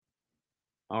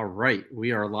All right,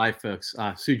 we are live, folks.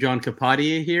 Sujan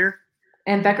Kapadia here.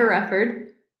 And Becca Rufford.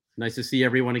 Nice to see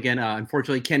everyone again.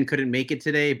 Unfortunately, Ken couldn't make it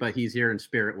today, but he's here in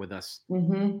spirit with us.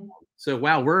 Mm-hmm. So,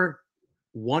 wow, we're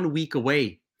 1 week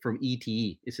away from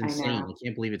ETE. It's I insane. know. I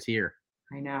can't believe it's here.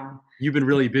 I know. You've been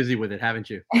really busy with it, haven't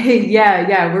you?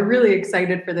 Yeah. We're really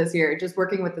excited for this year. Just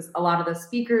working with a lot of the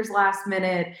speakers last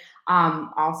minute.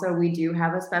 Also, we do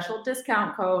have a special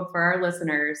discount code for our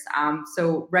listeners.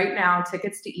 So right now,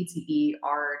 tickets to ETE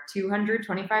are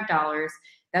 $225.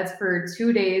 That's for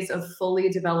 2 days of fully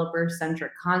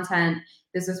developer-centric content.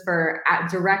 This is for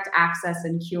direct access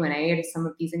and Q&A to some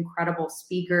of these incredible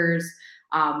speakers.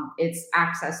 It's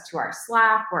access to our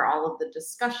Slack where all of the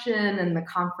discussion and the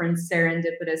conference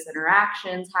serendipitous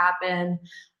interactions happen.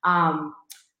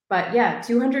 But yeah,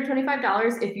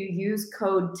 $225 if you use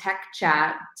code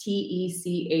TechChat,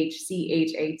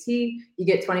 TECHCHAT, you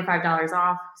get $25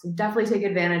 off. So definitely take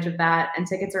advantage of that. And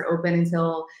tickets are open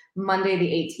until Monday the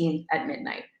 18th at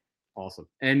midnight. Awesome.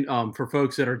 And for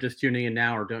folks that are just tuning in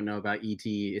now or don't know about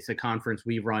ETE, it's a conference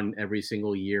we run every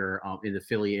single year in the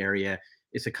Philly area.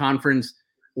 It's a conference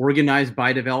organized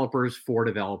by developers for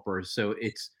developers. So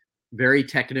it's very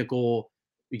technical.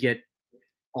 We get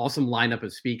awesome lineup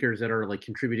of speakers that are like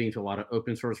contributing to a lot of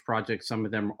open source projects. Some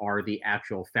of them are the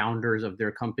actual founders of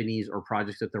their companies or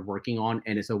projects that they're working on,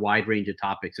 and it's a wide range of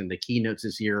topics. And the keynotes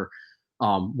this year,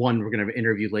 one we're going to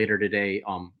interview later today,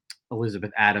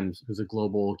 Elizabeth Adams, who's a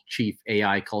global chief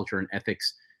AI culture and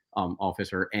ethics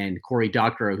officer, and Cory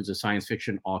Doctorow, who's a science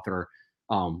fiction author.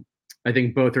 I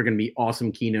think both are going to be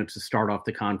awesome keynotes to start off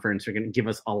the conference. They're going to give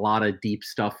us a lot of deep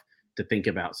stuff to think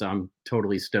about. So I'm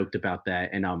totally stoked about that.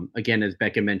 And again, as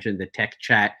Becca mentioned, the Tech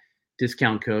Chat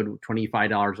discount code,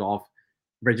 $25 off.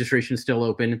 Registration is still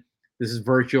open. This is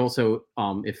virtual. So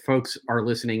if folks are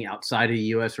listening outside of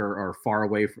the US or far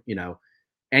away from,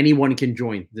 anyone can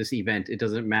join this event. It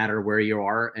doesn't matter where you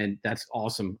are. And that's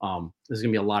awesome. There's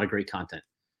going to be a lot of great content.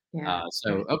 Yeah.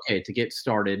 Okay, to get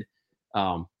started,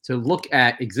 to look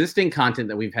at existing content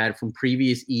that we've had from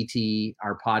previous ET,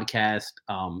 our podcast,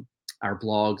 our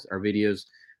blogs, our videos.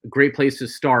 A great place to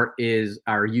start is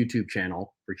our YouTube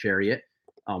channel for Chariot.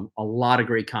 A lot of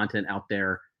great content out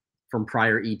there from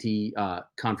prior ET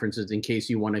conferences in case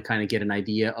you want to kind of get an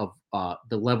idea of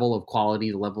the level of quality,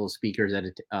 the level of speakers that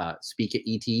speak at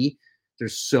ET.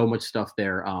 There's so much stuff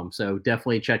there. So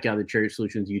definitely check out the Chariot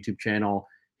Solutions YouTube channel,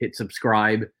 hit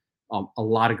subscribe. A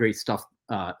lot of great stuff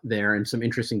there and some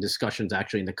interesting discussions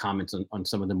actually in the comments on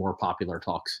some of the more popular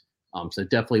talks. So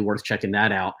definitely worth checking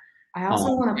that out. I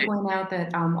also want to point out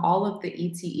that all of the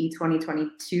ETE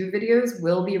 2022 videos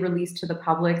will be released to the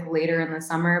public later in the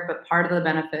summer, but part of the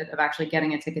benefit of actually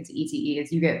getting a ticket to ETE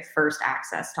is you get first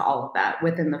access to all of that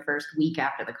within the first week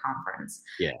after the conference.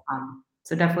 Yeah.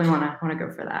 So definitely want to go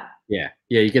for that. Yeah.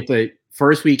 You get the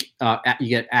first week, you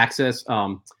get access.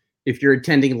 If you're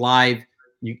attending live,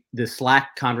 the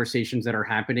Slack conversations that are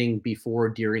happening before,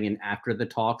 during, and after the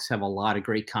talks have a lot of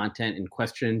great content and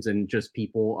questions and just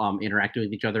people interacting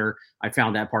with each other. I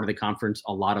found that part of the conference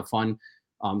a lot of fun.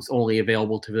 It's only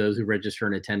available to those who register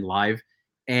and attend live.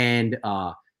 And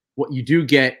what you do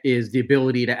get is the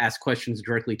ability to ask questions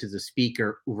directly to the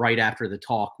speaker right after the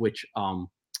talk, which I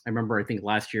remember, I think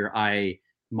last year I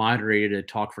moderated a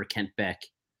talk for Kent Beck,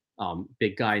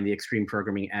 big guy in the extreme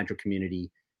programming agile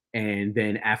community. And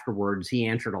then afterwards, he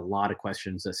answered a lot of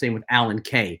questions. Same with Alan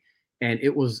Kay. And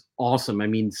it was awesome. I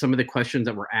mean, some of the questions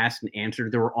that were asked and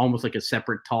answered, they were almost like a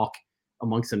separate talk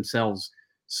amongst themselves.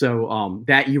 So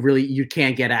that you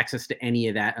can't get access to any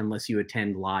of that unless you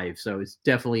attend live. So it's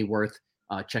definitely worth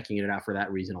checking it out for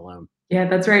that reason alone. Yeah,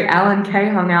 that's right. Alan Kay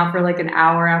hung out for like an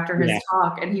hour after his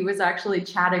talk, and he was actually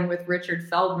chatting with Richard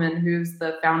Feldman, who's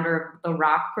the founder of the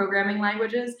Rock programming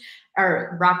language, and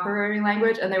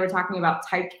they were talking about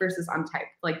typed versus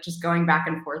untyped, like just going back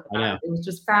and forth about it. It was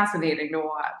just fascinating to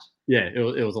watch. Yeah,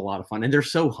 it was a lot of fun, and they're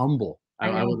so humble.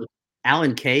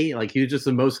 Alan Kay, like he was just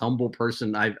the most humble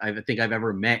person I think I've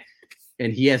ever met,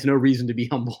 and he has no reason to be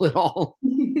humble at all.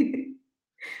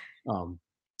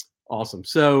 Awesome.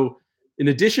 So in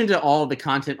addition to all the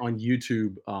content on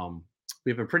YouTube,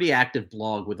 we have a pretty active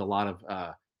blog with a lot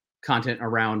of content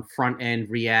around front end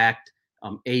React,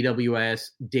 AWS,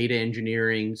 data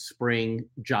engineering, Spring,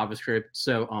 JavaScript.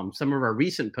 So some of our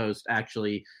recent posts,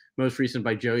 actually, most recent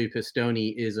by Joey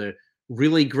Pistoni, is a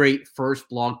really great first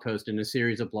blog post in a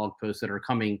series of blog posts that are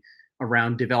coming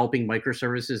around developing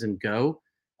microservices in Go.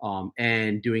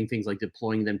 And doing things like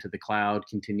deploying them to the cloud,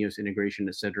 continuous integration,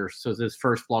 et cetera. So this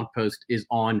first blog post is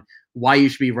on why you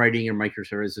should be writing your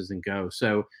microservices in Go.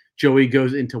 So Joey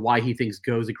goes into why he thinks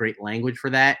Go is a great language for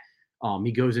that.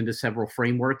 He goes into several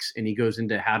frameworks, and he goes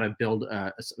into how to build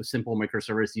a simple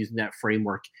microservice using that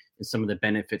framework and some of the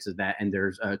benefits of that. And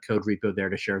there's a code repo there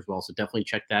to share as well. So definitely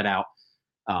check that out.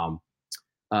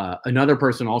 Another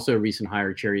person, also a recent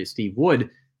hire, Chariot, Steve Wood,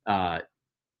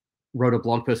 wrote a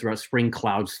blog post about Spring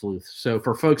Cloud Sleuth. So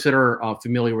for folks that are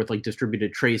familiar with like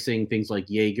distributed tracing, things like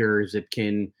Jaeger,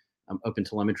 Zipkin,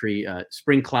 OpenTelemetry,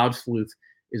 Spring Cloud Sleuth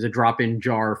is a drop-in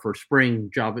jar for Spring,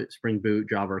 Java, Spring Boot,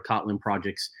 Java, or Kotlin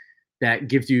projects that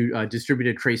gives you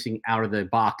distributed tracing out of the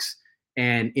box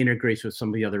and integrates with some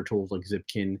of the other tools like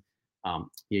Zipkin.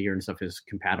 Jaeger and stuff is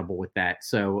compatible with that.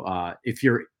 So if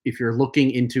you're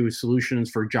looking into solutions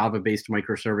for Java-based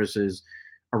microservices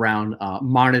around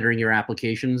monitoring your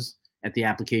applications at the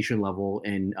application level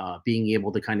and being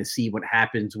able to kind of see what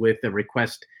happens with the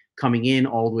request coming in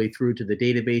all the way through to the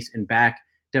database and back,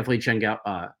 definitely check out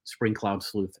Spring Cloud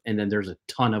Sleuth. And then there's a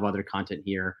ton of other content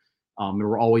here. And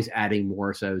we're always adding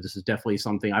more. So this is definitely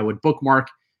something I would bookmark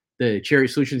the Chariot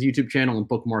Solutions YouTube channel and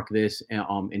bookmark this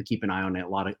and keep an eye on it. A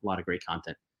lot of great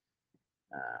content.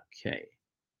 Okay.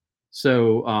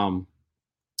 So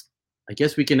I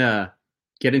guess we can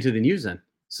get into the news then.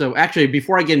 So actually,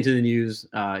 before I get into the news,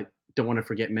 don't want to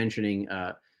forget mentioning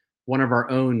one of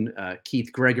our own,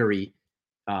 Keith Gregory,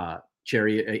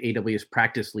 Chariot AWS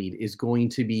practice lead, is going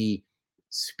to be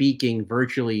speaking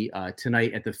virtually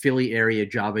tonight at the Philly area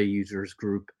Java users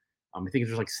group. I think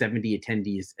there's like 70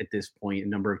 attendees at this point. A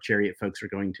number of Chariot folks are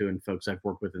going to, and folks I've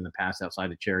worked with in the past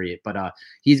outside of Chariot. But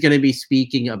he's going to be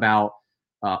speaking about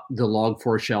the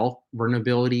Log4Shell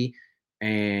vulnerability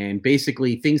and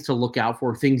basically things to look out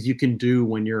for, things you can do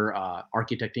when you're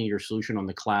architecting your solution on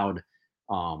the cloud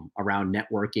around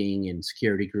networking and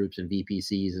security groups and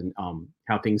VPCs and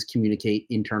how things communicate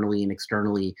internally and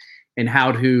externally, and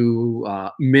how to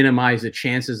minimize the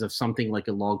chances of something like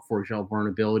a Log4Shell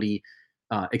vulnerability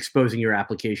exposing your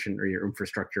application or your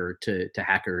infrastructure to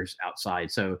hackers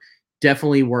outside. So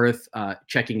definitely worth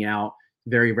checking out.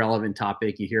 Very relevant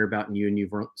topic. You hear about new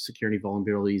security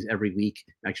vulnerabilities every week.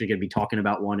 I'm actually going to be talking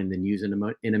about one in the news in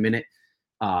a minute.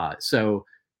 So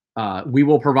we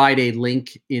will provide a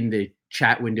link in the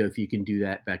chat window if you can do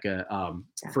that, Becca,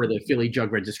 for the Philly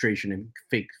Jug registration. And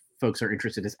fake folks are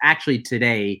interested. It's actually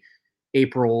today,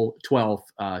 April 12th,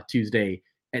 Tuesday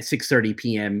at 6:30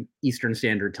 p.m. Eastern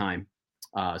Standard Time.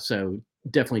 So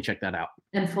definitely check that out.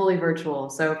 And fully virtual.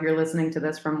 So if you're listening to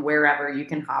this from wherever, you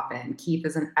can hop in. Keith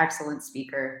is an excellent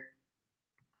speaker.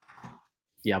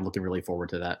 Yeah, I'm looking really forward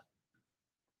to that.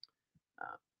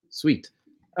 Sweet.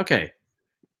 Okay.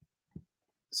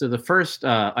 So the first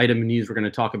item of news we're going to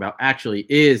talk about actually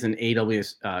is an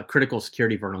AWS critical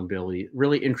security vulnerability.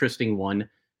 Really interesting one.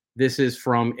 This is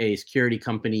from a security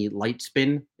company,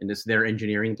 Lightspin, and this is their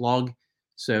engineering blog.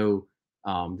 So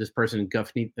this person,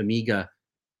 Gufni Amiga,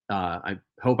 I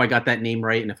hope I got that name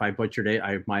right, and if I butchered it,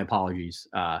 my apologies,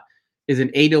 is an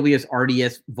AWS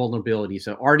RDS vulnerability.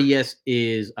 So RDS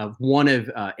is one of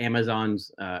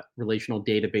Amazon's relational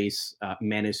database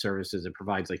managed services. It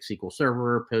provides like SQL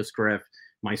Server, Postgres,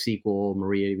 MySQL,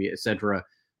 MariaDB, etc.,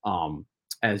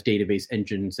 as database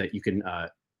engines that you can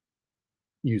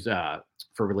use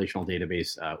for relational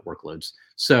database workloads.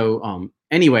 So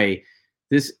anyway,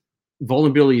 this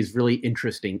vulnerability is really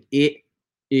interesting. It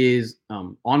is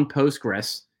on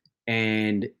Postgres,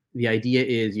 and the idea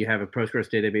is you have a Postgres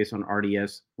database on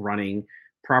RDS running,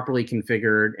 properly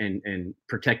configured and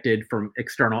protected from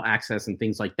external access and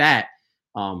things like that.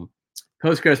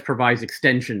 Postgres provides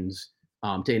extensions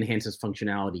to enhance its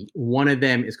functionality. One of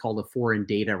them is called a foreign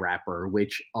data wrapper,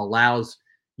 which allows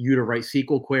you to write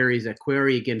SQL queries that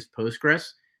query against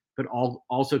Postgres, but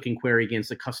also can query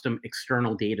against a custom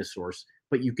external data source.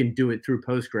 But you can do it through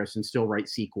Postgres and still write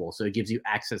SQL. So it gives you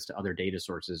access to other data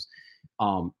sources.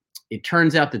 It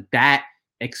turns out that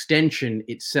extension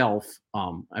itself,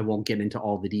 I won't get into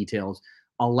all the details,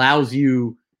 allows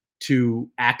you to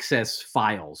access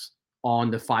files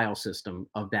on the file system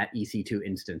of that EC2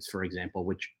 instance, for example,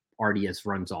 which RDS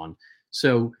runs on.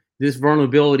 So this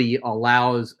vulnerability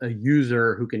allows a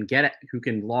user who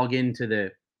can log into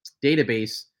the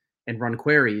database and run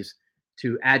queries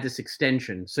to add this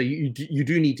extension. So you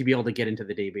do need to be able to get into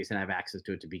the database and have access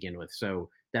to it to begin with. So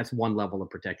that's one level of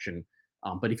protection.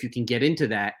 But if you can get into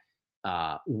that,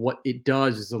 what it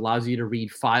does is allows you to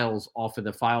read files off of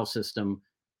the file system.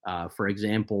 For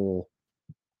example,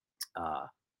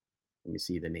 let me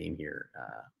see the name here,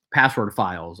 password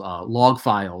files, log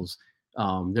files.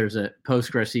 There's a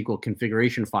PostgreSQL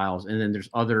configuration files, and then there's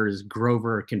others,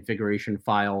 Grover configuration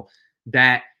file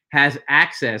that has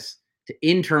access to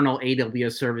internal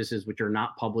AWS services, which are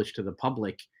not published to the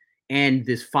public. And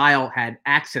this file had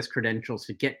access credentials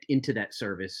to get into that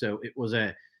service. So it was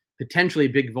a potentially a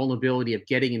big vulnerability of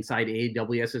getting inside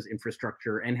AWS's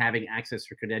infrastructure and having access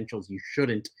to credentials you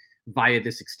shouldn't via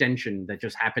this extension that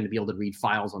just happened to be able to read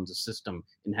files on the system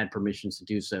and had permissions to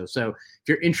do so. So if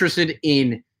you're interested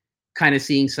in kind of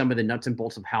seeing some of the nuts and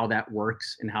bolts of how that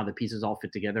works and how the pieces all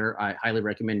fit together, I highly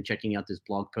recommend checking out this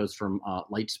blog post from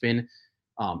Lightspin.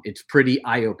 It's pretty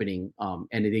eye-opening,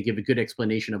 and they give a good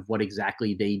explanation of what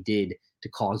exactly they did to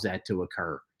cause that to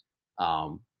occur.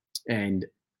 And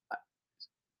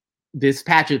this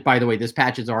patch, by the way, this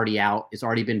patch is already out. It's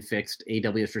already been fixed.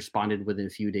 AWS responded within a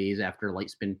few days after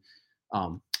Lightspin,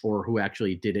 or who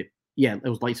actually did it. Yeah, it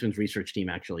was Lightspin's research team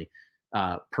actually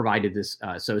provided this.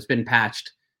 So it's been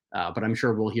patched, but I'm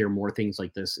sure we'll hear more things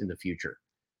like this in the future.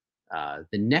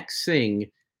 The next thing I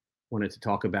wanted to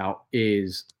talk about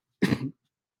is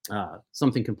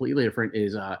something completely different,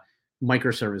 is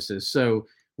microservices. So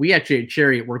we actually at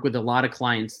Chariot work with a lot of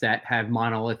clients that have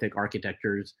monolithic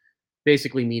architectures,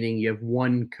 basically meaning you have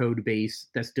one code base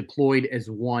that's deployed as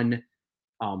one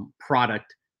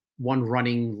product, one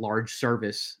running large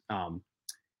service.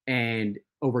 And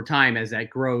over time, as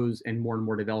that grows and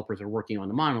more developers are working on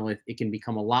the monolith, it can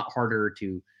become a lot harder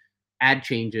to add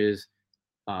changes,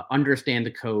 understand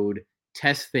the code,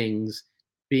 test things,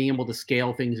 being able to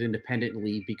scale things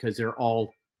independently because they're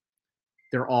all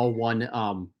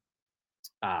one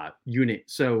unit.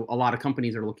 So a lot of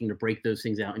companies are looking to break those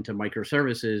things out into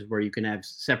microservices where you can have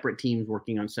separate teams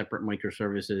working on separate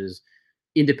microservices,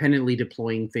 independently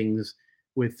deploying things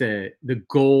with the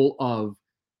goal of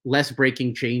less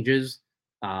breaking changes,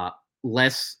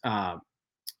 less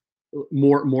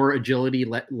more agility,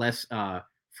 less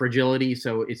fragility.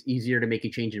 So it's easier to make a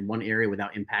change in one area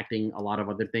without impacting a lot of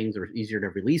other things, or it's easier to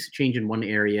release a change in one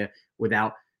area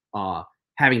without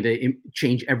having to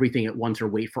change everything at once or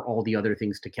wait for all the other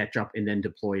things to catch up and then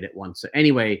deploy it at once. So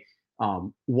anyway,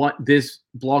 what this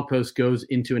blog post goes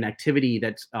into an activity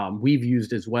that's we've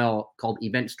used as well called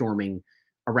event storming,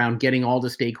 around getting all the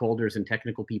stakeholders and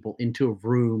technical people into a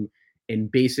room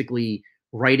and basically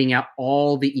writing out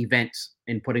all the events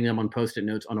and putting them on Post-it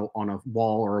notes on a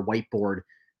wall or a whiteboard,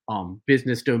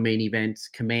 business domain events,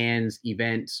 commands,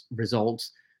 events,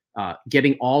 results,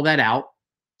 getting all that out,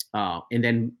 and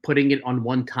then putting it on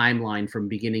one timeline from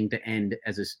beginning to end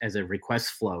as a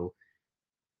request flow,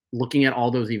 looking at all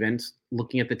those events,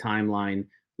 looking at the timeline,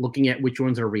 looking at which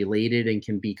ones are related and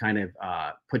can be kind of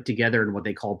put together in what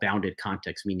they call bounded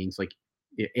context meanings, like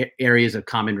areas of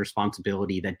common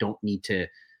responsibility that don't need to,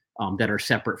 that are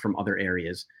separate from other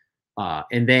areas.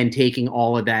 And then taking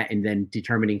all of that and then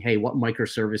determining, hey, what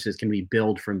microservices can we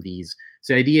build from these?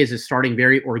 So the idea is starting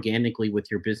very organically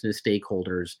with your business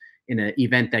stakeholders in an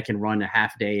event that can run a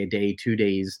half day, a day, 2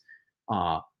 days,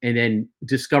 and then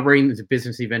discovering the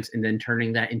business events and then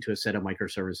turning that into a set of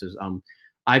microservices.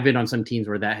 I've been on some teams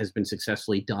where that has been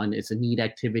successfully done. It's a neat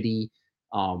activity,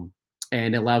 and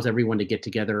it allows everyone to get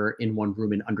together in one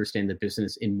room and understand the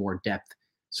business in more depth.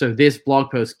 So this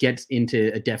blog post gets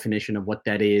into a definition of what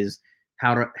that is,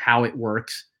 how it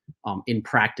works in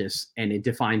practice, and it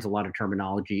defines a lot of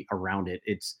terminology around it.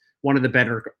 It's one of the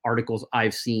better articles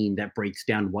I've seen that breaks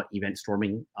down what event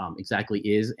storming exactly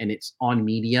is, and it's on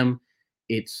Medium.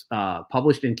 It's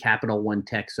published in Capital One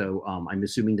Tech, so I'm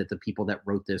assuming that the people that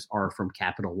wrote this are from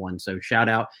Capital One. So shout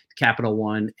out to Capital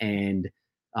One and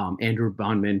Andrew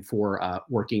Bondman for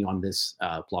working on this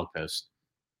blog post.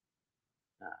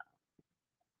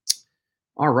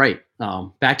 All right,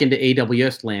 back into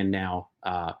AWS land now.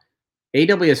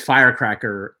 AWS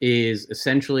Firecracker is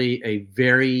essentially a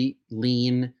very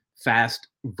lean, fast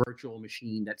virtual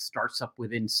machine that starts up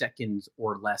within seconds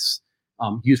or less,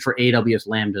 used for AWS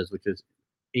Lambdas, which is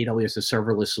AWS's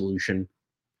serverless solution.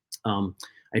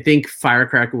 I think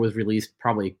Firecracker was released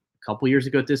probably a couple years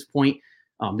ago at this point.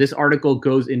 This article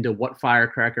goes into what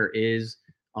Firecracker is,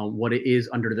 what it is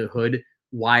under the hood,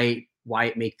 why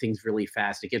it makes things really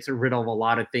fast. It gets rid of a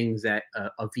lot of things that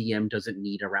a VM doesn't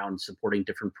need around supporting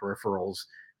different peripherals,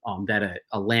 that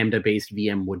a Lambda-based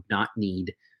VM would not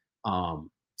need.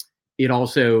 It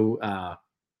also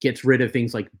gets rid of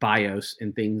things like BIOS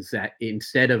and things that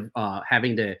instead of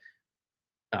having to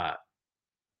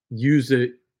use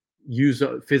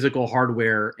a physical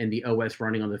hardware and the OS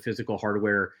running on the physical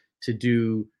hardware to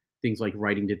do things like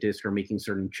writing to disk or making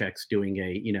certain checks, doing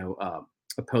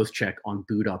a post check on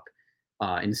boot up.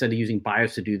 Instead of using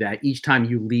BIOS to do that, each time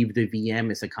you leave the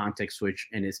VM, it's a context switch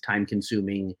and it's time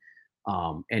consuming,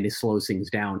 and it slows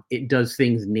things down. It does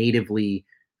things natively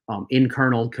in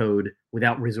kernel code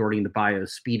without resorting to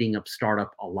BIOS, speeding up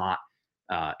startup a lot.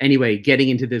 Anyway, getting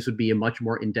into this would be a much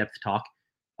more in-depth talk.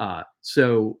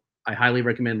 So I highly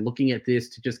recommend looking at this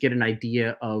to just get an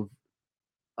idea of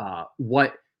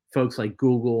what folks like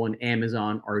Google and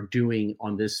Amazon are doing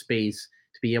on this space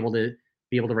to be able to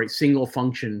write single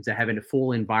functions that have a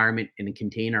full environment and a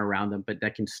container around them, but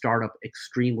that can start up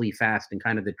extremely fast, and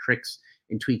kind of the tricks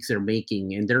and tweaks they're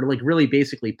making. And they're like really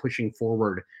basically pushing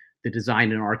forward the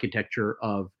design and architecture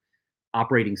of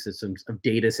operating systems, of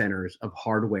data centers, of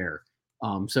hardware.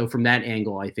 So from that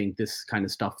angle, I think this kind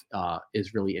of stuff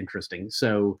is really interesting.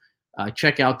 So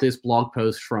check out this blog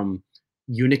post from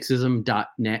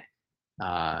unixism.net.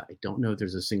 I don't know if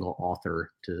there's a single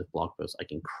author to the blog post I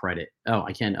can credit. Oh,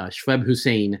 I can. Shweb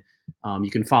Hussein.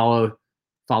 You can follow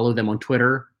them on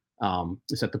Twitter.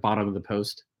 It's at the bottom of the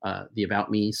post, the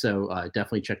About Me. So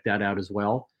definitely check that out as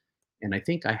well. And I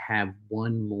think I have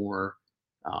one more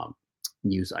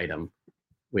news item,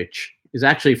 which is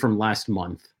actually from last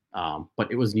month,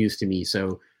 but it was news to me.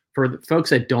 So for the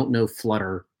folks that don't know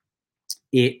Flutter,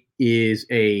 it is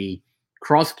a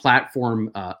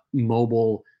cross-platform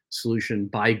mobile solution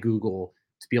by Google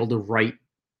to be able to write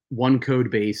one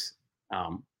code base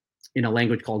in a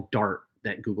language called Dart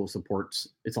that Google supports.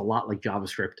 It's a lot like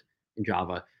JavaScript and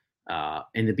Java,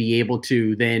 and to be able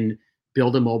to then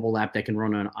build a mobile app that can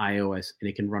run on iOS and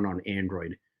it can run on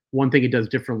Android. One thing it does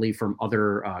differently from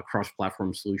other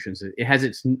cross-platform solutions, it has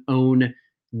its own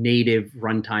native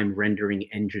runtime rendering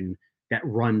engine that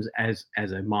runs as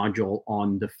a module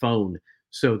on the phone.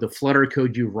 So the Flutter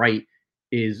code you write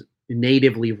is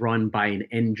natively run by an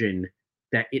engine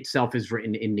that itself is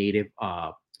written in native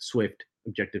Swift,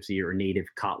 Objective-C, or native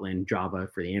Kotlin, Java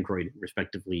for the Android,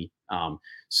 respectively.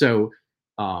 So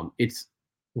it's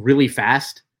really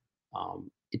fast.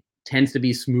 It tends to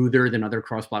be smoother than other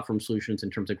cross-platform solutions in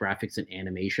terms of graphics and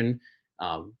animation.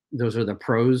 Those are the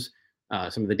pros.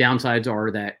 Some of the downsides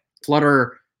are that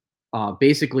Flutter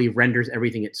basically renders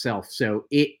everything itself. So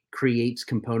it creates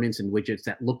components and widgets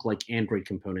that look like Android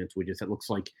components, widgets that looks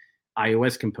like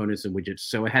iOS components and widgets.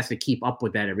 So it has to keep up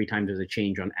with that every time there's a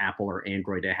change on Apple or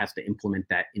Android. It has to implement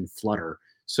that in Flutter.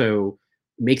 So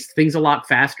it makes things a lot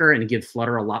faster, and it gives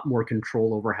Flutter a lot more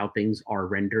control over how things are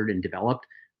rendered and developed.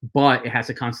 But it has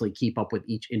to constantly keep up with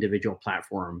each individual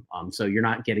platform. So you're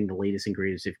not getting the latest and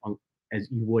greatest as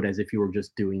you would as if you were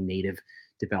just doing native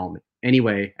development.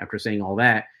 Anyway, after saying all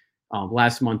that,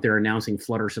 last month they're announcing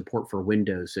Flutter support for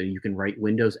Windows. So you can write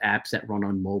Windows apps that run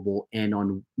on mobile and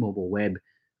on mobile web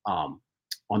on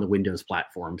the Windows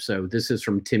platform. So this is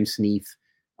from Tim Sneath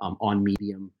on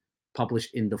Medium,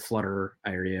 published in the Flutter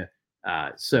area.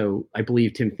 So I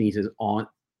believe Tim Sneath is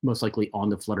most likely on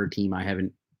the Flutter team. I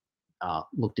haven't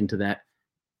looked into that.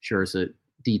 Sure, it's a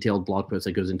detailed blog post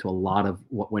that goes into a lot of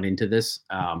what went into this.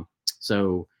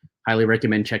 So highly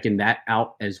recommend checking that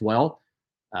out as well.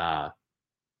 I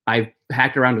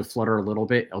hacked around with Flutter a little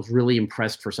bit. I was really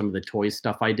impressed for some of the toy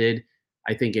stuff I did.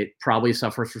 I think it probably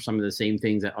suffers for some of the same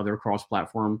things that other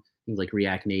cross-platform things like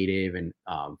React Native and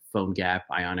PhoneGap,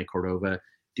 Ionic, Cordova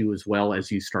do, as well as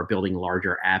you start building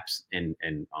larger apps and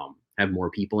have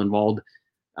more people involved.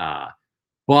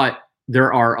 But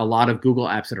there are a lot of Google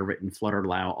apps that are written Flutter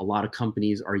now. A lot of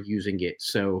companies are using it.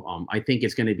 So I think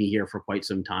it's going to be here for quite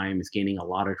some time. It's gaining a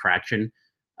lot of traction.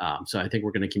 So I think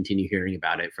we're going to continue hearing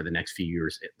about it for the next few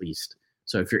years at least.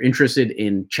 So if you're interested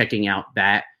in checking out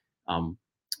that,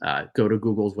 go to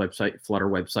Google's website, Flutter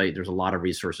website. There's a lot of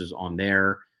resources on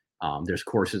there. There's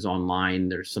courses online.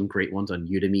 There's some great ones on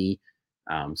Udemy.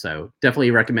 So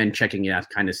definitely recommend checking it out,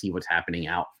 kind of see what's happening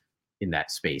out in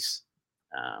that space.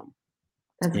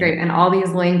 That's great. And all these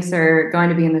links are going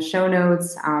to be in the show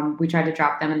notes. We tried to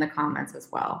drop them in the comments as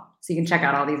well. So you can check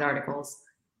out all these articles.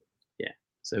 Yeah.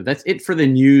 So that's it for the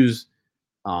news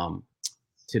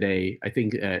today. I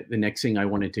think the next thing I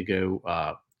wanted to go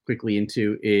quickly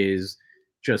into is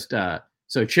just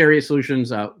so Chariot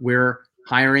Solutions, we're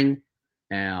hiring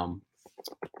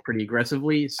pretty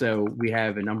aggressively. So we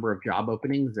have a number of job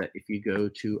openings that if you go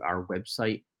to our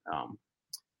website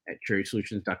at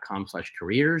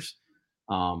chariotsolutions.com/careers,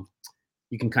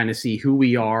 you can kind of see who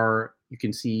we are. You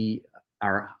can see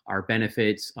our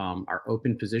benefits, our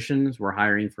open positions. We're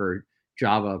hiring for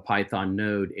Java, Python,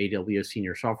 Node, AWS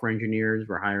senior software engineers.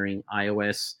 We're hiring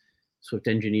iOS, Swift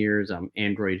engineers,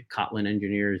 Android, Kotlin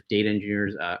engineers, data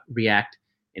engineers, React,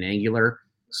 and Angular.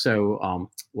 So a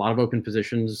lot of open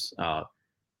positions.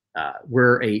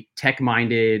 We're a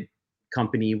tech-minded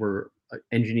company. We're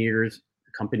engineers,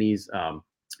 companies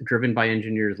driven by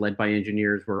engineers, led by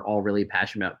engineers. We're all really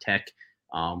passionate about tech.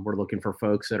 We're looking for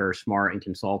folks that are smart and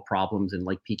can solve problems and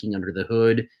like peeking under the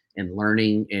hood and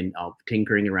learning and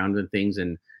tinkering around with things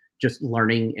and just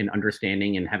learning and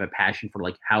understanding and have a passion for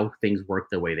like how things work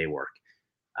the way they work.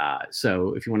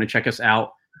 So if you want to check us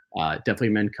out, definitely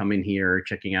recommend coming here,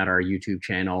 checking out our YouTube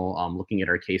channel, looking at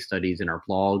our case studies in our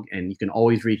blog. And you can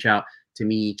always reach out to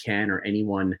me, Ken, or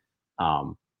anyone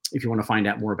if you want to find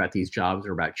out more about these jobs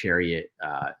or about Chariot.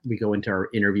 We go into our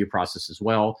interview process as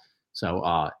well.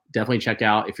 So definitely check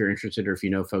out if you're interested, or if you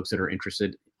know folks that are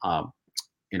interested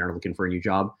and are looking for a new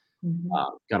job.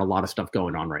 Got a lot of stuff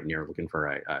going on right now. Looking for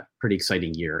a pretty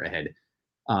exciting year ahead.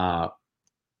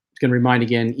 Going to remind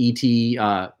again, ET,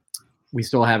 we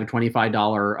still have a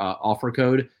 $25 offer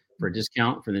code for a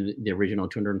discount for the original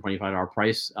 $225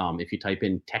 price. If you type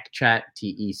in TechChat,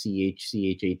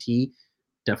 TECHCHAT,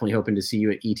 definitely hoping to see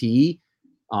you at ETE.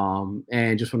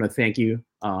 And just want to thank you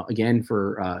again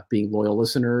for being loyal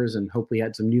listeners, and hopefully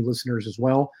had some new listeners as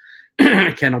well.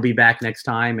 Ken will be back next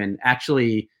time. And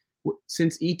actually,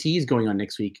 since ET is going on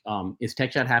next week, is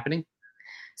Tech Chat happening?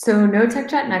 So no Tech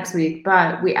Chat next week,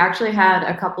 but we actually had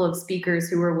a couple of speakers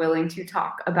who were willing to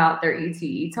talk about their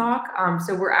ETE talk.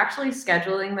 So we're actually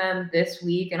scheduling them this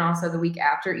week and also the week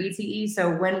after ETE.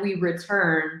 So when we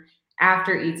return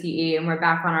after ETE and we're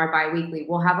back on our bi-weekly,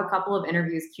 we'll have a couple of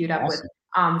interviews queued up with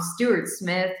Stuart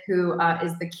Smith, who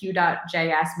is the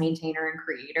Q.js maintainer and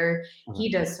creator. He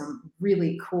does some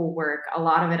really cool work, a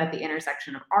lot of it at the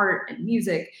intersection of art and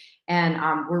music. And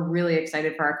we're really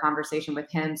excited for our conversation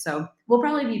with him. So we'll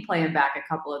probably be playing back a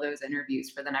couple of those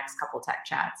interviews for the next couple Tech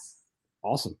Chats.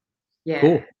 Awesome. Yeah.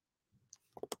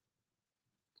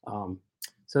 Cool.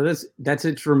 So that's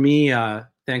it for me.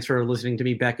 Thanks for listening to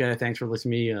me, Becca. Thanks for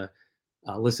listening to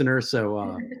me, listeners.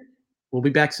 So we'll be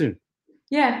back soon.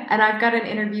 Yeah, and I've got an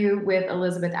interview with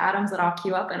Elizabeth Adams that I'll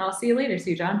queue up, and I'll see you later,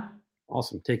 Sue John.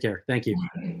 Awesome. Take care. Thank you.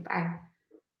 Bye.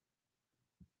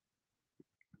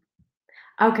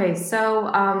 Okay,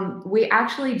 so we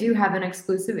actually do have an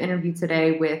exclusive interview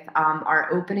today with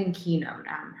our opening keynote.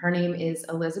 Her name is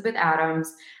Elizabeth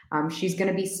Adams. She's going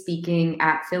to be speaking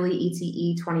at Philly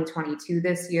ETE 2022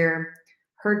 this year.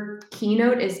 Her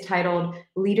keynote is titled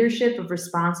Leadership of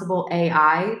Responsible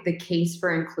AI, The Case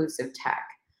for Inclusive Tech.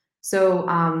 So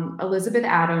Elizabeth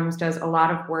Adams does a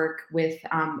lot of work with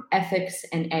ethics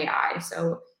and AI.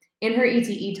 So in her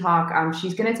ETE talk,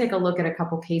 she's going to take a look at a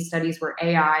couple case studies where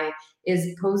AI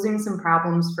is posing some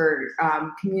problems for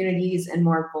communities and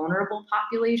more vulnerable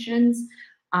populations.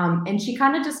 And she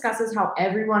kind of discusses how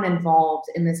everyone involved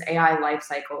in this AI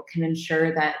lifecycle can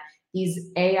ensure that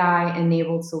these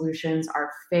AI-enabled solutions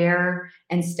are fair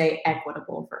and stay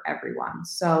equitable for everyone.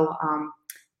 So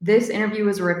this interview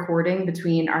is a recording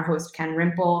between our host, Ken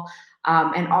Rimple,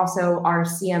 and also our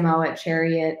CMO at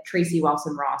Chariot, Tracy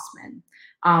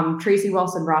Wilson-Rossman. Tracy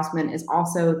Wilson-Rossman is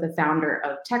also the founder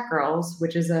of Tech Girls,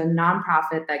 which is a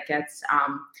nonprofit that gets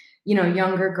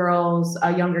younger girls,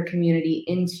 a younger community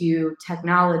into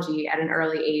technology at an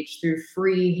early age through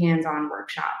free hands-on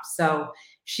workshops. So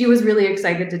she was really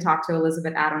excited to talk to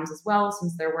Elizabeth Adams as well,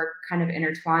 since their work kind of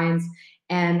intertwines.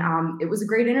 And it was a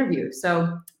great interview.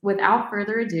 So without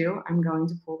further ado, I'm going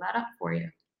to pull that up for you.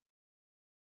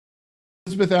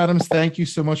 Elizabeth Adams, thank you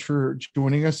so much for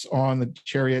joining us on the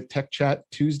Chariot Tech Chat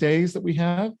Tuesdays that we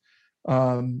have.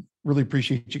 Really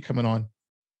appreciate you coming on.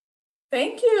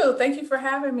 Thank you. Thank you for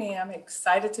having me. I'm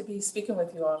excited to be speaking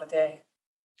with you all today.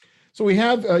 So we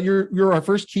have you're our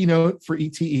first keynote for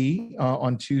ETE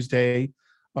on Tuesday,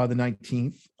 the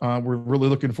 19th. We're really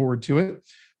looking forward to it.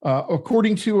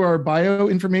 According to our bio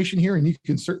information here, and you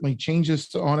can certainly change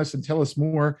this on us and tell us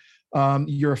more,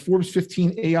 you're a Forbes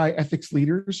 15 AI ethics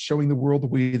leaders showing the world the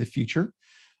way of the future.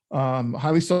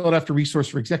 Highly sought after resource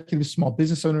for executives, small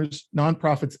business owners,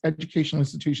 nonprofits, educational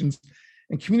institutions,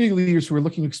 and community leaders who are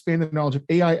looking to expand their knowledge of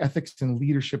AI ethics and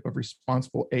leadership of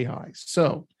responsible AI.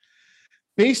 So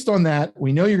based on that,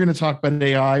 we know you're going to talk about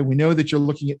AI. We know that you're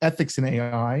looking at ethics in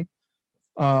AI.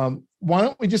 Why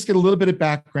don't we just get a little bit of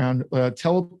background?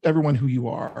 Tell everyone who you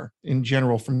are in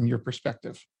general from your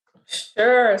perspective.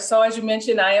 Sure. So as you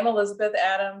mentioned, I am Elizabeth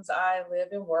Adams. I live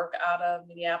and work out of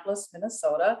Minneapolis,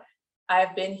 Minnesota.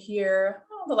 I've been here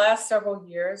the last several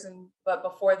years, but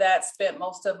before that, spent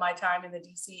most of my time in the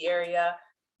DC area,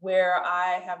 where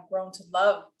I have grown to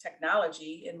love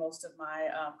technology. In most of my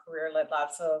career, led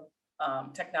lots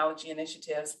of technology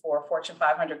initiatives for Fortune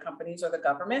 500 companies or the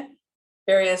government,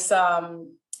 various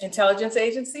intelligence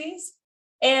agencies.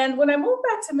 And when I moved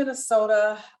back to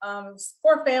Minnesota, it was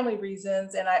for family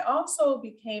reasons, and I also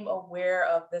became aware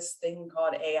of this thing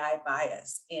called AI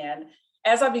bias. And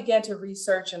as I began to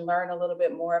research and learn a little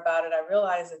bit more about it, I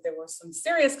realized that there were some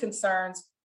serious concerns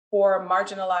for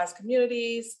marginalized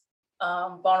communities,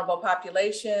 vulnerable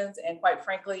populations, and quite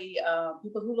frankly,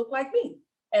 people who look like me.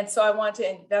 And so I wanted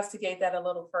to investigate that a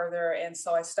little further. And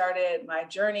so I started my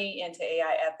journey into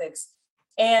AI ethics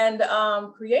and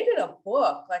created a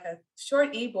book, like a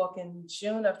short ebook in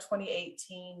June of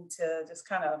 2018 to just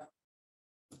kind of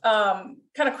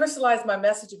crystallize my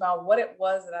message about what it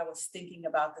was that I was thinking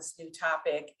about this new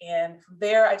topic. And from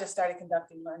there, I just started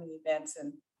conducting learning events,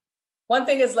 and one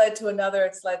thing has led to another,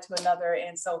 it's led to another.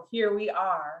 And so here we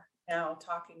are now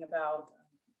talking about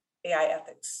AI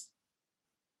ethics.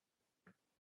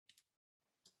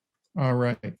 All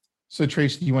right. So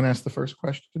Tracy, do you want to ask the first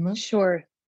question then? Sure.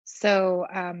 So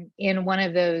in one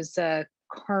of those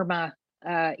karma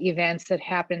events that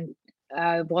happened,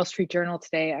 Wall Street Journal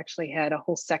today actually had a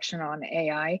whole section on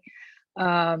AI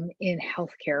in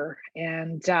healthcare.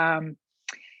 And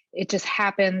it just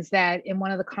happens that in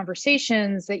one of the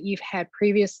conversations that you've had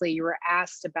previously, you were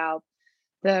asked about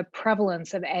the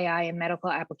prevalence of AI in medical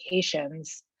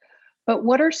applications. But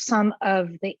what are some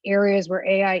of the areas where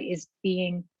AI is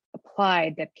being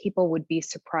applied that people would be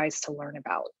surprised to learn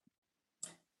about?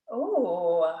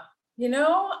 Oh,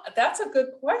 that's a good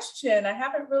question. I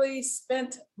haven't really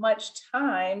spent much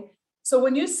time. So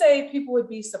when you say people would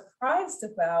be surprised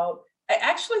about, I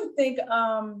actually think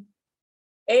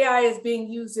AI is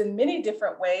being used in many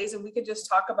different ways, and we could just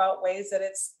talk about ways that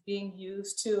it's being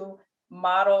used to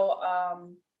model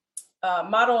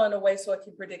in a way so it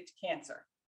can predict cancer,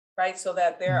 right? So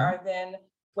that there are then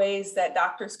ways that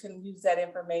doctors can use that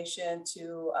information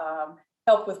to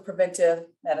help with preventive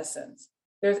medicines.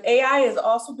 There's AI is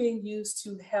also being used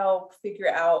to help figure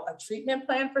out a treatment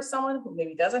plan for someone who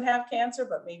maybe doesn't have cancer,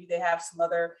 but maybe they have some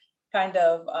other kind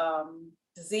of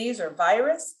disease or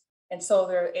virus. And so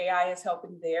their AI is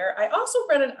helping there. I also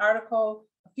read an article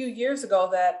a few years ago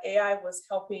that AI was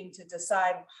helping to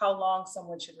decide how long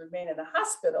someone should remain in the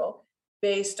hospital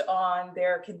based on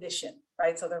their condition,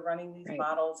 right? So they're running these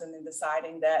models and then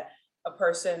deciding that a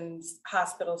person's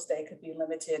hospital stay could be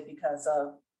limited because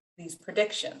of these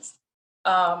predictions.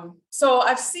 So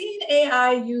I've seen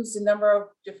AI used a number of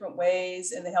different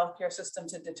ways in the healthcare system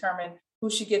to determine who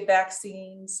should get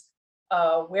vaccines,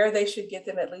 where they should get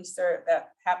them. At least that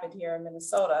happened here in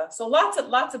Minnesota. So lots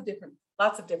of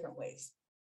different ways.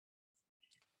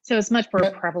 So it's much more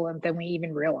prevalent than we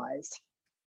even realized.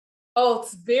 Oh,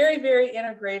 it's very, very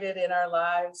integrated in our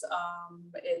lives.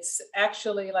 It's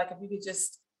actually like, if you could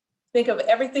just think of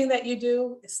everything that you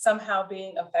do is somehow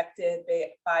being affected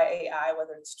by AI,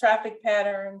 whether it's traffic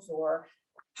patterns or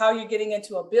how you're getting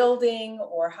into a building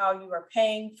or how you are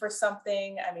paying for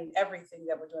something. I mean, everything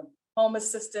that we're doing, home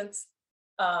assistance,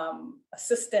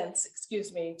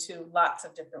 to lots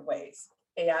of different ways.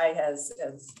 AI has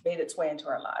made its way into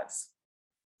our lives.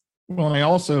 Well, I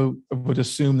also would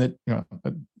assume that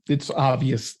it's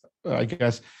obvious, I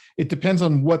guess. It depends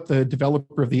on what the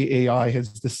developer of the AI has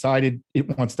decided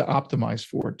it wants to optimize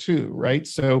for too, right?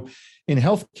 So in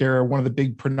healthcare, one of the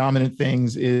big predominant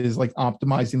things is like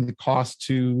optimizing the cost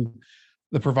to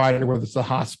the provider, whether it's the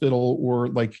hospital or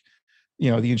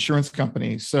the insurance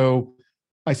company. So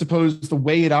I suppose the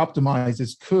way it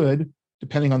optimizes could,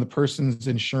 depending on the person's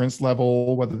insurance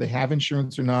level, whether they have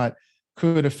insurance or not,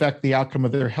 could affect the outcome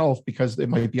of their health because it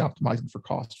might be optimizing for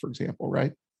cost, for example,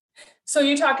 right? So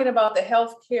you're talking about the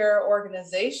healthcare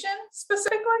organization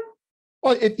specifically?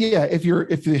 Well, if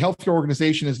the healthcare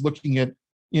organization is looking at,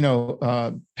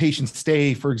 patient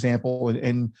stay, for example,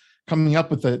 and coming up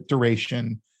with a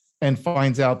duration, and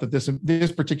finds out that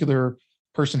this particular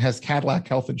person has Cadillac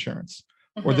health insurance,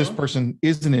 or this person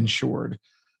isn't insured,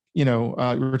 we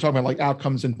were talking about like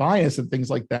outcomes and bias and things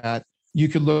like that. You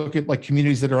could look at like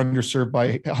communities that are underserved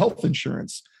by health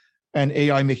insurance, and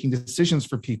AI making decisions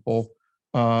for people,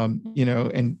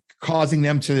 and causing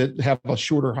them to have a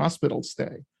shorter hospital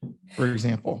stay, for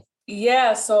example.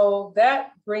 Yeah, so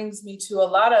that brings me to a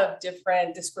lot of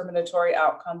different discriminatory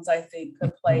outcomes I think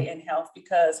could play in health,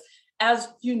 because as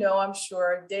you know, I'm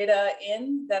sure data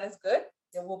in that is good,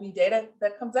 there will be data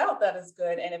that comes out that is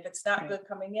good. And if it's not good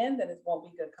coming in, then it won't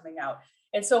be good coming out.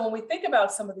 And so when we think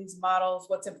about some of these models,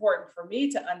 what's important for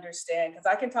me to understand, because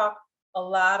I can talk a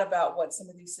lot about what some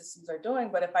of these systems are doing,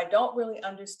 but if I don't really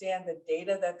understand the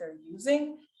data that they're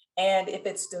using, and if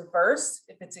it's diverse,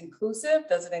 if it's inclusive,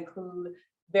 does it include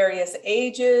various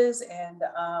ages and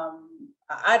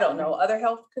I don't know, other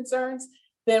health concerns,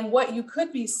 then what you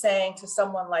could be saying to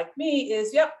someone like me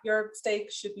is, yep, your stay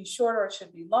should be shorter or it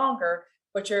should be longer,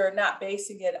 but you're not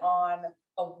basing it on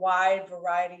a wide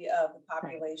variety of the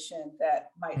population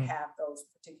that might have those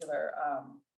particular,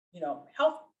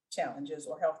 health challenges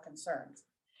or health concerns.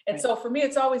 And so for me,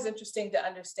 it's always interesting to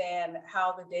understand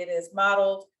how the data is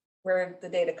modeled, where the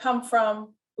data come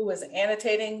from, who is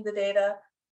annotating the data,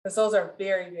 because those are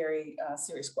very, very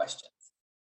serious questions.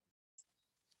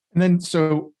 And then,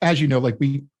 so as you know, like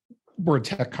we're a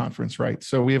tech conference, right?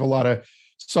 So we have a lot of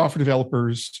software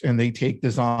developers and they take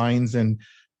designs and,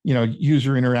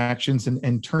 user interactions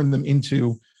and turn them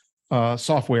into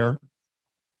software.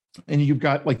 And you've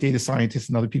got like data scientists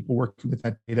and other people working with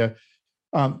that data.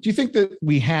 Do you think that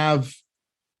we have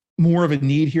more of a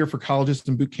need here for colleges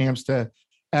and boot camps to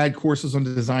add courses on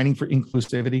designing for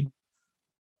inclusivity?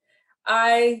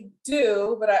 I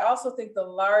do, but I also think the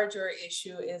larger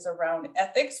issue is around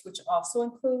ethics, which also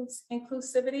includes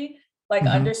inclusivity, like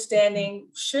understanding,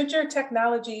 should your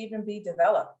technology even be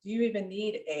developed? Do you even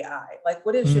need AI? Like,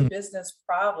 what is your business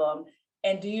problem?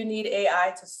 And do you need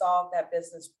AI to solve that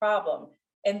business problem?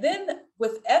 And then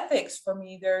with ethics, for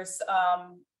me, there's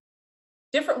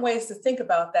different ways to think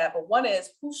about that. But one is,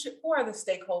 who are the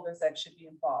stakeholders that should be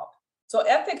involved? So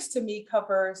ethics to me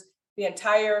covers the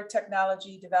entire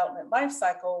technology development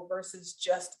lifecycle versus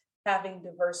just having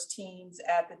diverse teams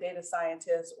at the data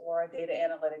scientist or a data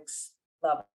analytics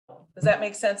level. Does that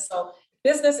make sense? So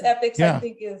business ethics, I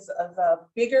think, is the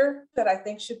bigger that I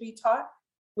think should be taught,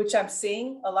 which I'm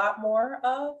seeing a lot more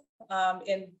of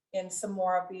in some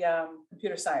more of the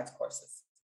computer science courses.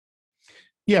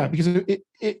 Yeah, because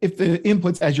if the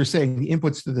inputs, as you're saying, the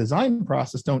inputs to the design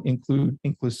process don't include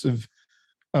inclusive,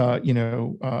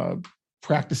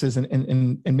 practices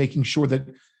and making sure that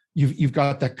you've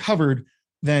got that covered,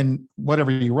 then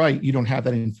whatever you write, you don't have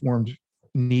that informed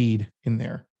need in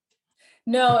there.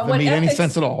 No, it doesn't make any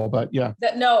sense at all, but yeah.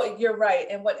 No, you're right.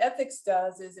 And what ethics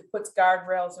does is it puts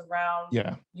guardrails around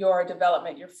your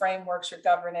development, your frameworks, your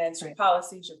governance, your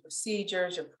policies, your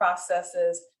procedures, your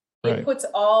processes. It puts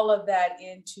all of that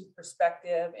into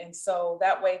perspective. And so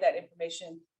that way that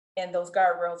information and those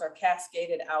guardrails are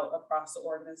cascaded out across the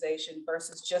organization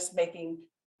versus just making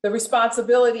the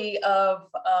responsibility of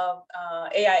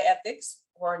AI ethics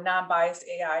or non-biased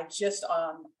AI just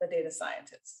on the data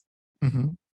scientists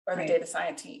or the data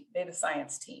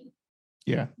science team.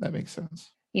 Yeah, that makes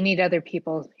sense. You need other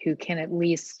people who can at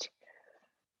least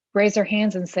raise their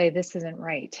hands and say, this isn't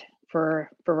right for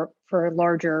a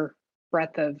larger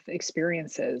breadth of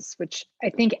experiences, which I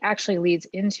think actually leads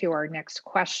into our next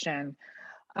question.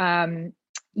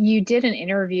 You did an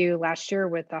interview last year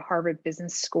with the Harvard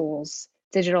Business School's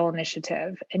digital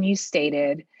initiative, and you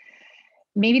stated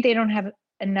maybe they don't have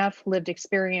enough lived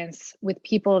experience with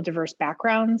people of diverse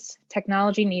backgrounds.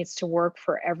 Technology needs to work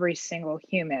for every single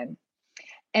human.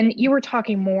 And you were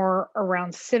talking more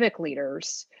around civic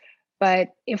leaders, but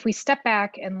if we step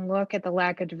back and look at the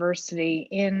lack of diversity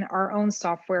in our own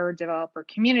software developer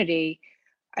community,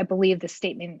 I believe the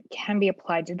statement can be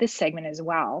applied to this segment as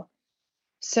well.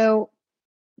 So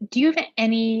do you have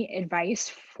any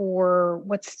advice for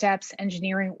what steps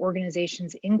engineering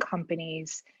organizations in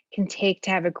companies can take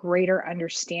to have a greater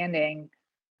understanding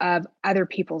of other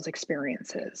people's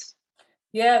experiences?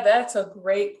 Yeah, that's a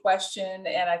great question.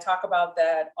 And I talk about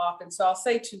that often. So I'll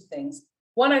say two things.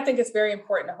 One, I think it's very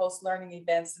important to host learning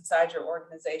events inside your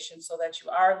organization so that you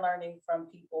are learning from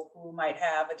people who might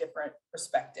have a different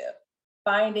perspective.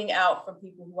 Finding out from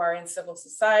people who are in civil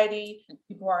society,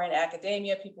 people who are in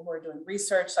academia, people who are doing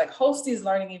research, like host these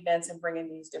learning events and bring in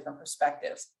these different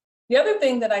perspectives. The other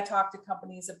thing that I talk to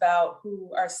companies about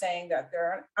who are saying that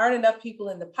there aren't enough people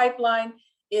in the pipeline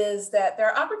is that there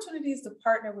are opportunities to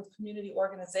partner with community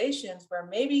organizations where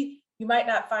maybe you might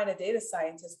not find a data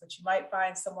scientist, but you might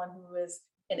find someone who is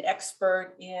an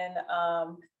expert in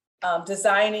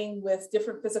designing with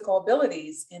different physical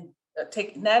abilities and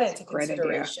taking that into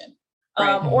consideration.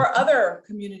 Or other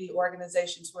community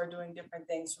organizations who are doing different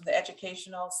things from the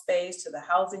educational space to the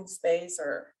housing space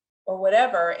or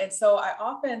whatever. And so I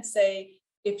often say,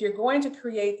 if you're going to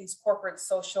create these corporate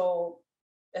social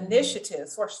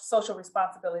initiatives or social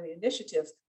responsibility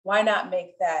initiatives, why not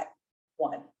make that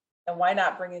one? And why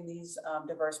not bring in these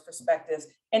diverse perspectives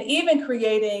and even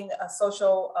creating a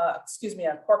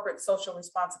corporate social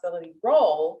responsibility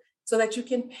role so that you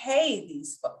can pay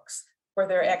these folks for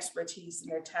their expertise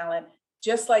and their talent,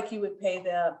 just like you would pay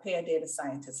a data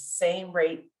scientist, same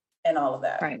rate and all of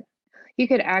that. Right. You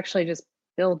could actually just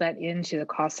build that into the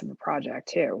cost of the project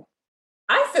too.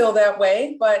 I feel that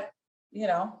way, but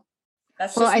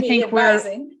that's just me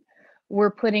advising.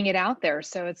 We're putting it out there,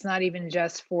 so it's not even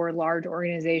just for large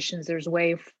organizations. There's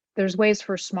ways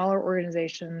for smaller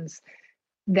organizations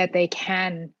that they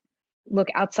can look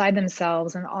outside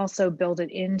themselves and also build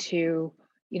it into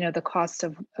the cost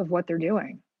of what they're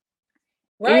doing.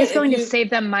 Right. It is going to save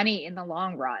them money in the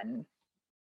long run.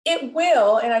 It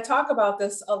will, and I talk about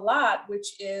this a lot,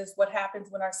 which is what happens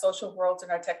when our social worlds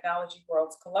and our technology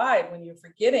worlds collide, when you're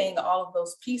forgetting all of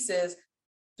those pieces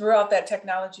throughout that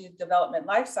technology development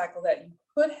lifecycle that you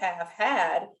could have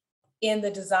had in the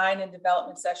design and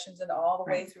development sessions and all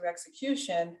the way through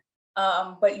execution.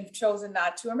 but you've chosen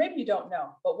not to, or maybe you don't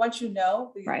know. But once you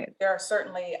know, Right. there are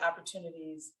certainly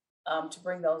opportunities to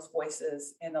bring those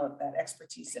voices and that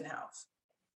expertise in-house.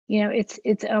 You know,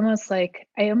 it's almost like,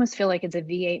 I almost feel like it's a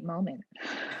V8 moment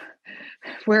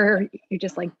where you're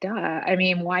just like, duh. I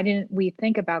mean, why didn't we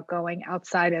think about going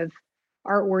outside of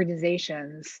our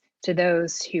organizations to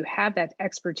those who have that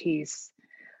expertise?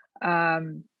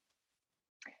 That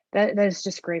is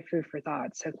just great food for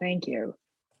thought. So thank you.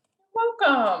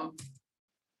 Welcome.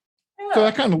 So Yeah.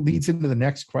 that kind of leads into the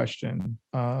next question.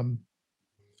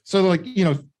 So like,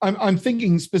 I'm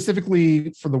thinking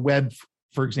specifically for the web,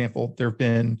 for example, there have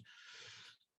been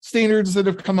standards that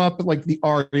have come up, like the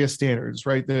ARIA standards,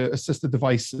 right? The assisted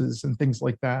devices and things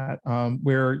like that,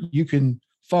 where you can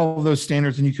follow those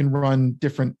standards and you can run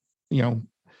different,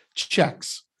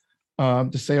 checks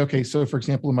to say, okay, so for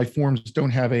example, my forms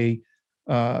don't have a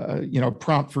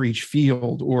prompt for each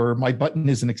field, or my button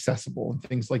isn't accessible and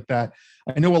things like that.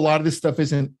 I know a lot of this stuff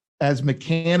isn't as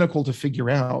mechanical to figure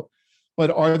out, but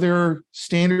are there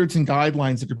standards and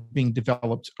guidelines that are being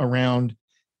developed around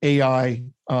AI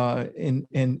and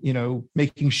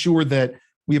making sure that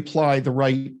we apply the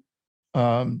right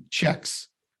checks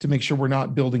to make sure we're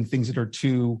not building things that are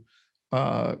too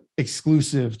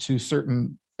exclusive to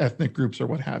certain ethnic groups or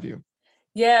what have you?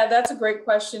 Yeah, that's a great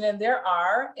question. And there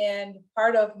are, and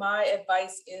part of my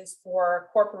advice is for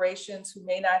corporations who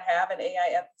may not have an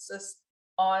AI ethicist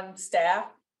on staff,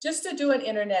 just to do an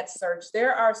internet search.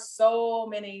 There are so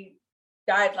many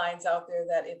guidelines out there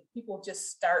that if people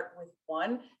just start with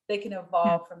one, they can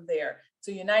evolve from there.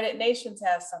 So United Nations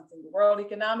has something, the World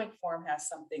Economic Forum has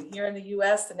something. Here in the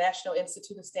US, the National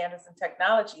Institute of Standards and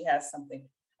Technology has something.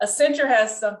 Accenture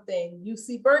has something,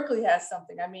 UC Berkeley has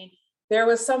something. I mean, there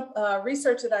was some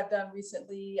research that I've done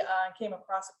recently. I came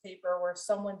across a paper where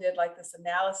someone did like this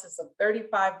analysis of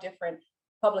 35 different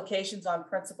publications on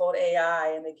principled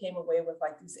AI, and they came away with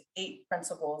like these 8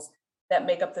 principles that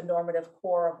make up the normative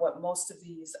core of what most of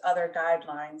these other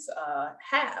guidelines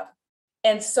have.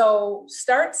 And so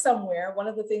start somewhere. One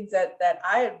of the things that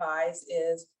I advise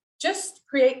is just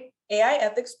create AI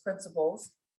ethics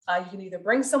principles. You can either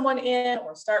bring someone in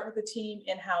or start with a team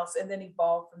in-house and then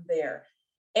evolve from there.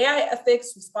 AI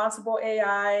ethics, responsible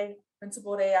AI,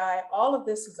 principled AI, all of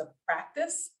this is a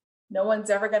practice. No one's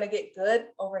ever going to get good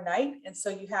overnight. And so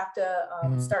you have to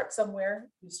start somewhere.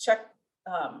 Use check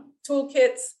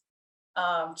toolkits,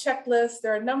 checklists.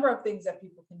 There are a number of things that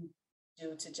people can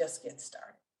do to just get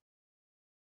started.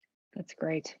 That's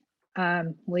great.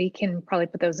 We can probably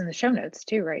put those in the show notes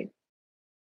too, right?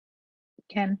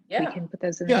 Ken, Yeah. we can put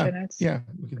those in the show notes. Yeah,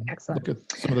 we can Excellent. look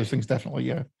at some of those things, definitely,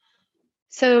 yeah.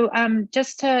 So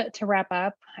just to wrap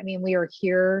up, I mean, we are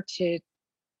here to,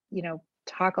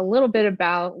 talk a little bit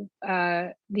about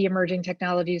the emerging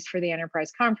technologies for the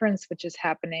enterprise conference, which is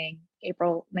happening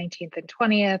April 19th and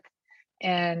 20th.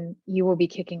 And you will be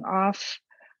kicking off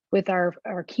with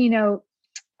our keynote.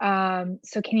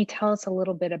 So can you tell us a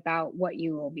little bit about what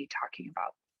you will be talking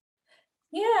about?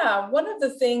 Yeah, one of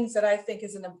the things that I think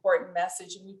is an important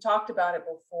message, and we've talked about it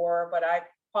before, but I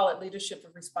call it leadership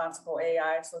of responsible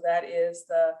AI. So that is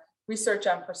the research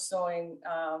I'm pursuing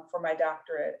for my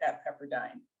doctorate at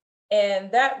Pepperdine.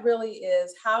 And that really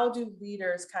is, how do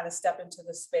leaders kind of step into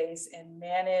the space and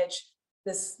manage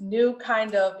this new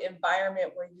kind of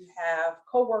environment where you have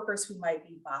coworkers who might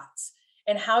be bots?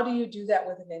 And how do you do that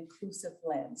with an inclusive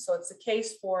lens? So it's a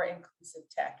case for inclusive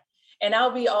tech. And I'll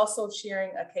be also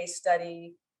sharing a case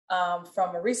study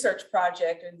from a research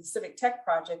project and the civic tech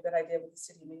project that I did with the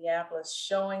city of Minneapolis,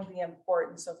 showing the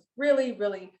importance of really,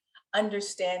 really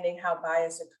understanding how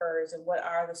bias occurs and what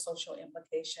are the social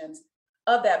implications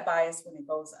of that bias when it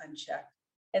goes unchecked.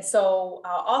 And so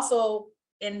I'll also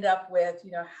end up with,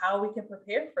 how we can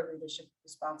prepare for leadership of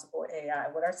responsible AI.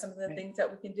 What are some of the things that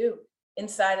we can do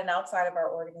inside and outside of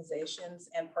our organizations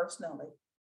and personally?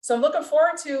 So I'm looking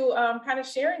forward to kind of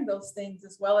sharing those things,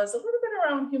 as well as a little bit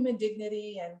around human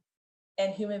dignity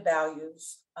and human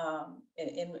values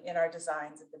in our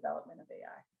designs and development of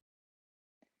AI.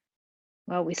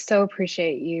 Well, we so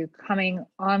appreciate you coming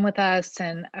on with us,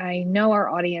 and I know our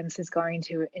audience is going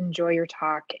to enjoy your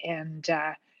talk, and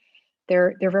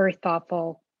they're very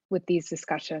thoughtful with these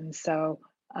discussions. So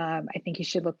I think you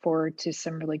should look forward to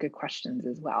some really good questions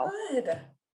as well. Good.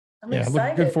 I'm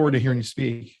excited. Looking forward to hearing you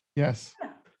speak. Yes. Yeah.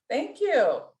 Thank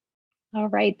you. All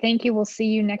right. Thank you. We'll see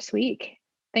you next week.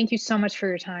 Thank you so much for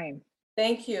your time.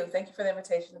 Thank you. Thank you for the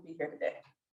invitation to be here today.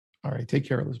 All right. Take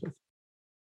care, Elizabeth.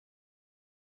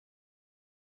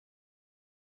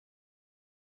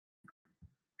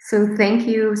 So thank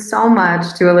you so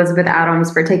much to Elizabeth Adams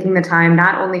for taking the time,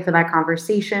 not only for that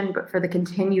conversation, but for the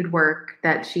continued work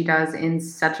that she does in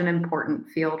such an important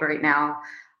field right now.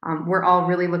 We're all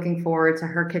really looking forward to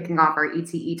her kicking off our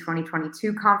ETE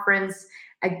 2022 conference.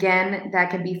 Again, that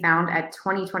can be found at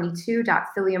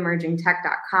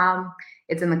 2022.phillyemergingtech.com.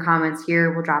 It's in the comments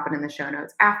here. We'll drop it in the show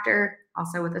notes after.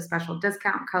 Also with a special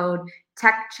discount code,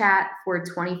 TechChat, for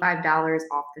 $25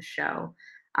 off the show.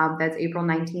 That's April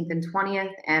 19th and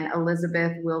 20th, and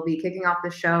Elizabeth will be kicking off the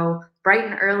show bright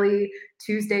and early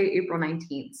Tuesday, April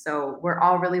 19th. So we're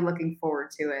all really looking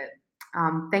forward to it.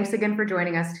 Thanks again for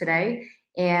joining us today,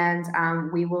 and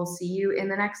we will see you in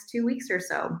the next 2 weeks or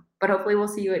so, but hopefully we'll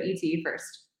see you at ETE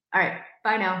first. All right,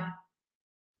 bye now.